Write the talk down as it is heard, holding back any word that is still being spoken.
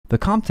The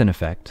Compton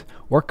effect,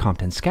 or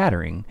Compton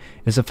scattering,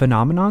 is a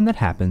phenomenon that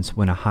happens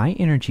when a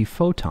high-energy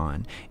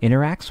photon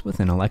interacts with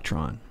an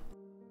electron.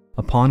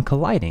 Upon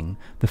colliding,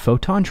 the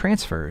photon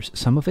transfers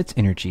some of its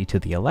energy to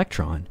the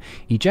electron,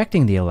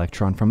 ejecting the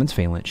electron from its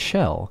valence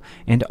shell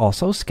and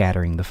also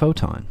scattering the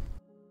photon.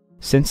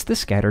 Since the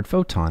scattered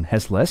photon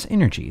has less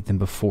energy than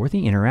before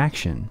the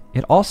interaction,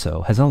 it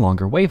also has a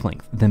longer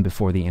wavelength than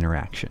before the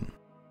interaction.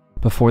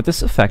 Before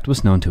this effect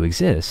was known to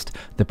exist,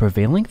 the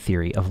prevailing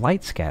theory of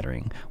light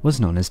scattering was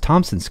known as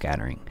Thomson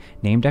scattering,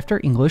 named after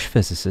English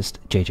physicist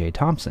J.J.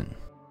 Thomson.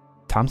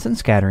 Thomson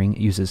scattering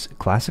uses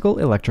classical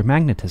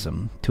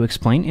electromagnetism to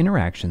explain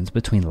interactions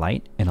between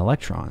light and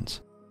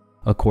electrons.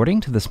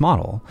 According to this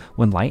model,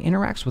 when light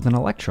interacts with an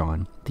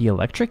electron, the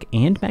electric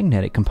and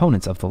magnetic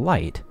components of the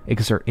light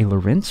exert a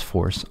Lorentz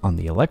force on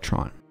the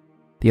electron.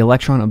 The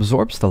electron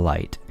absorbs the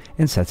light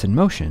and sets in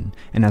motion,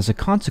 and as a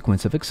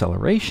consequence of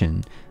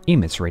acceleration,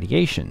 emits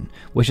radiation,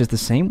 which is the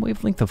same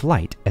wavelength of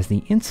light as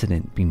the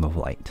incident beam of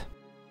light.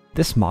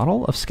 This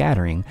model of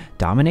scattering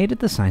dominated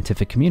the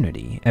scientific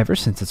community ever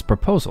since its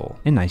proposal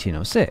in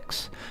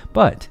 1906,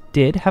 but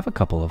did have a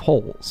couple of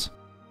holes.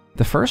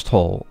 The first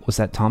hole was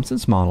that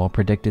Thomson's model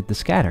predicted the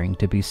scattering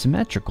to be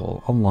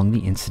symmetrical along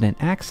the incident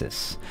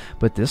axis,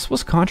 but this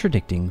was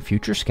contradicting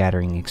future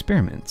scattering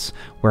experiments,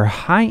 where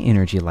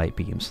high-energy light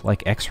beams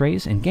like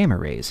X-rays and gamma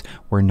rays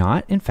were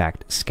not in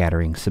fact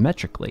scattering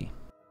symmetrically.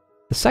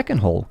 The second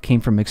hole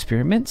came from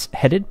experiments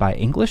headed by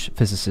English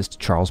physicist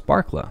Charles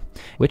Barkla,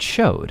 which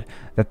showed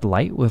that the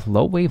light with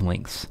low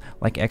wavelengths,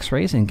 like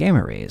X-rays and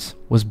gamma rays,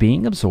 was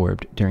being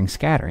absorbed during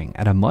scattering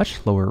at a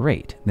much lower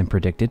rate than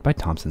predicted by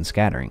Thomson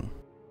scattering.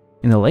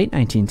 In the late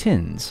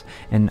 1910s,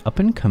 an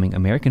up-and-coming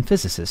American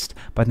physicist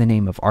by the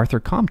name of Arthur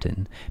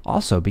Compton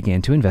also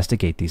began to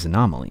investigate these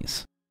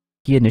anomalies.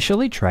 He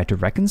initially tried to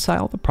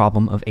reconcile the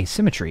problem of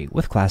asymmetry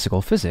with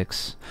classical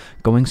physics,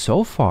 going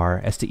so far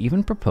as to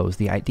even propose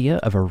the idea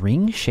of a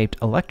ring-shaped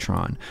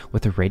electron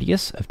with a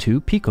radius of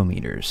 2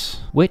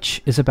 picometers,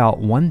 which is about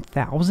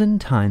 1,000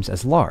 times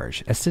as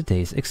large as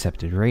today's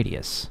accepted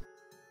radius.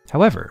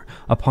 However,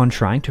 upon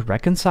trying to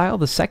reconcile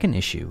the second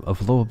issue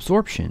of low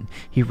absorption,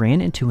 he ran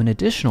into an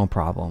additional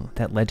problem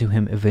that led to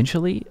him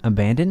eventually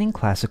abandoning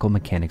classical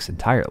mechanics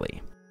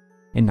entirely.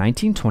 In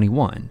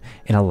 1921,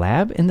 in a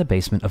lab in the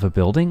basement of a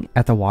building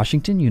at the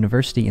Washington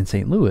University in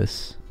St.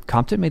 Louis,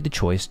 Compton made the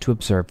choice to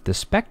observe the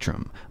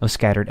spectrum of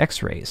scattered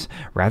X-rays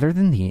rather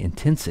than the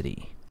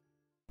intensity.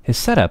 His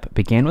setup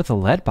began with a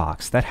lead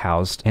box that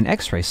housed an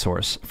X-ray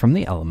source from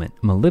the element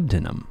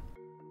molybdenum.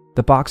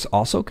 The box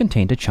also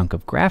contained a chunk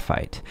of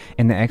graphite,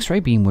 and the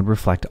X-ray beam would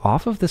reflect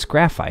off of this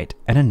graphite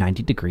at a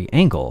 90-degree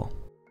angle.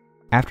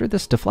 After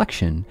this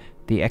deflection,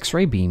 the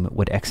X-ray beam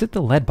would exit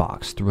the lead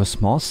box through a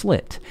small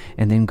slit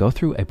and then go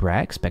through a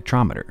Bragg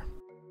spectrometer.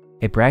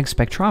 A Bragg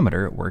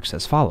spectrometer works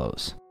as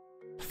follows.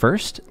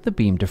 First, the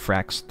beam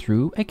diffracts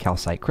through a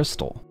calcite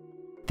crystal.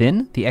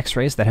 Then, the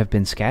X-rays that have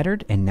been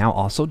scattered and now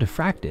also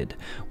diffracted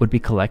would be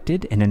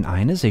collected in an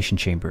ionization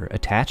chamber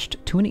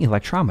attached to an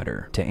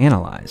electrometer to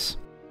analyze.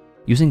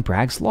 Using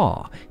Bragg's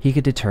law, he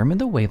could determine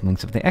the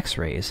wavelengths of the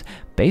X-rays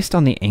based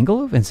on the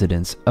angle of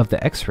incidence of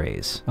the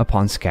X-rays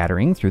upon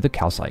scattering through the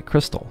calcite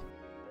crystal.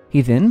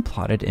 He then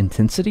plotted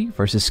intensity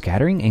versus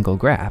scattering angle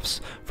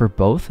graphs for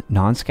both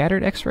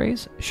non-scattered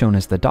X-rays, shown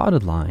as the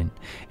dotted line,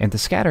 and the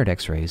scattered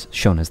X-rays,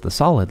 shown as the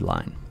solid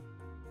line.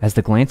 As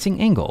the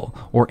glancing angle,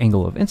 or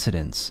angle of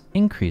incidence,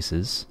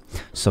 increases,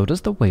 so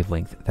does the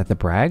wavelength that the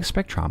Bragg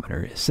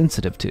spectrometer is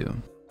sensitive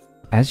to.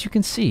 As you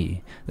can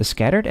see, the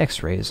scattered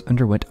X-rays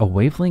underwent a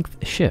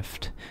wavelength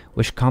shift,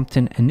 which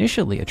Compton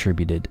initially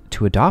attributed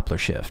to a Doppler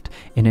shift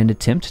in an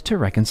attempt to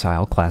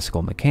reconcile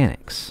classical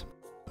mechanics.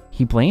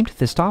 He blamed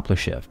this Doppler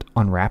shift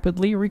on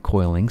rapidly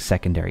recoiling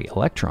secondary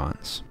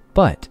electrons.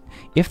 But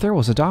if there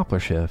was a Doppler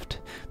shift,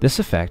 this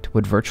effect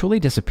would virtually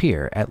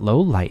disappear at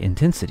low light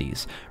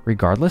intensities,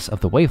 regardless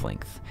of the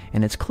wavelength,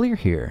 and it's clear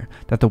here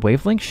that the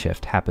wavelength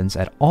shift happens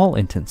at all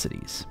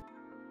intensities.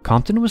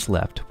 Compton was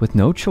left with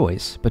no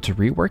choice but to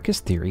rework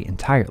his theory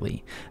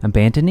entirely,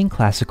 abandoning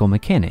classical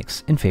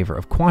mechanics in favor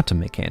of quantum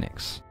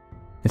mechanics.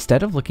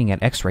 Instead of looking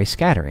at X-ray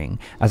scattering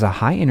as a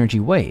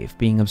high-energy wave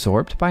being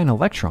absorbed by an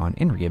electron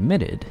and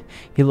re-emitted,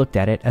 he looked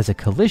at it as a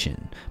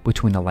collision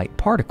between a light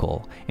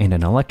particle and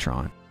an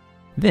electron.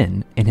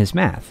 Then, in his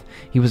math,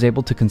 he was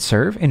able to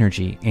conserve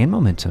energy and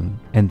momentum,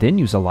 and then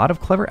use a lot of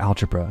clever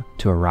algebra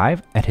to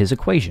arrive at his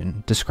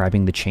equation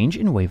describing the change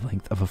in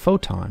wavelength of a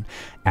photon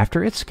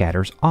after it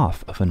scatters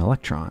off of an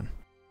electron.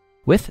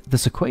 With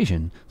this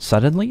equation,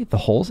 suddenly the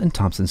holes in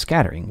Thomson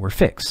scattering were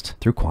fixed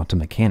through quantum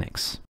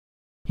mechanics.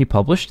 He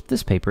published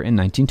this paper in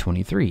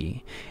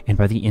 1923, and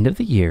by the end of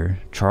the year,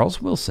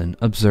 Charles Wilson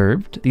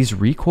observed these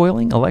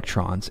recoiling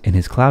electrons in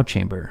his cloud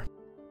chamber.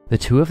 The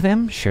two of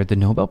them shared the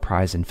Nobel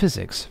Prize in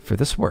Physics for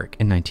this work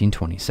in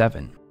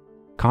 1927.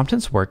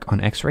 Compton's work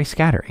on X-ray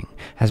scattering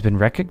has been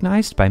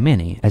recognized by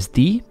many as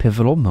the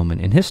pivotal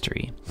moment in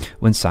history,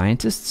 when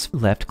scientists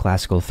left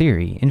classical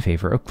theory in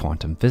favor of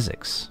quantum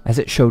physics, as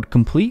it showed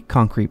complete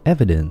concrete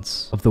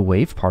evidence of the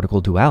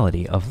wave-particle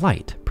duality of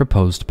light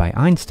proposed by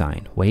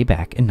Einstein way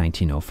back in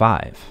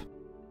 1905.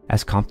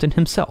 As Compton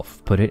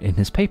himself put it in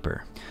his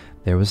paper,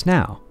 there was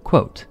now,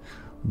 quote,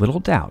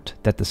 little doubt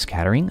that the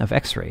scattering of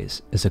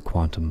X-rays is a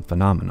quantum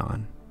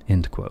phenomenon,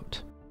 end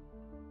quote.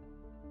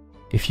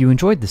 If you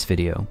enjoyed this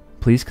video,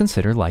 please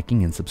consider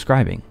liking and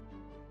subscribing.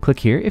 Click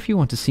here if you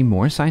want to see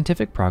more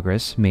scientific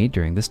progress made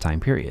during this time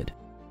period.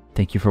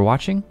 Thank you for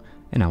watching,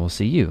 and I will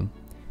see you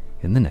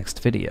in the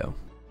next video.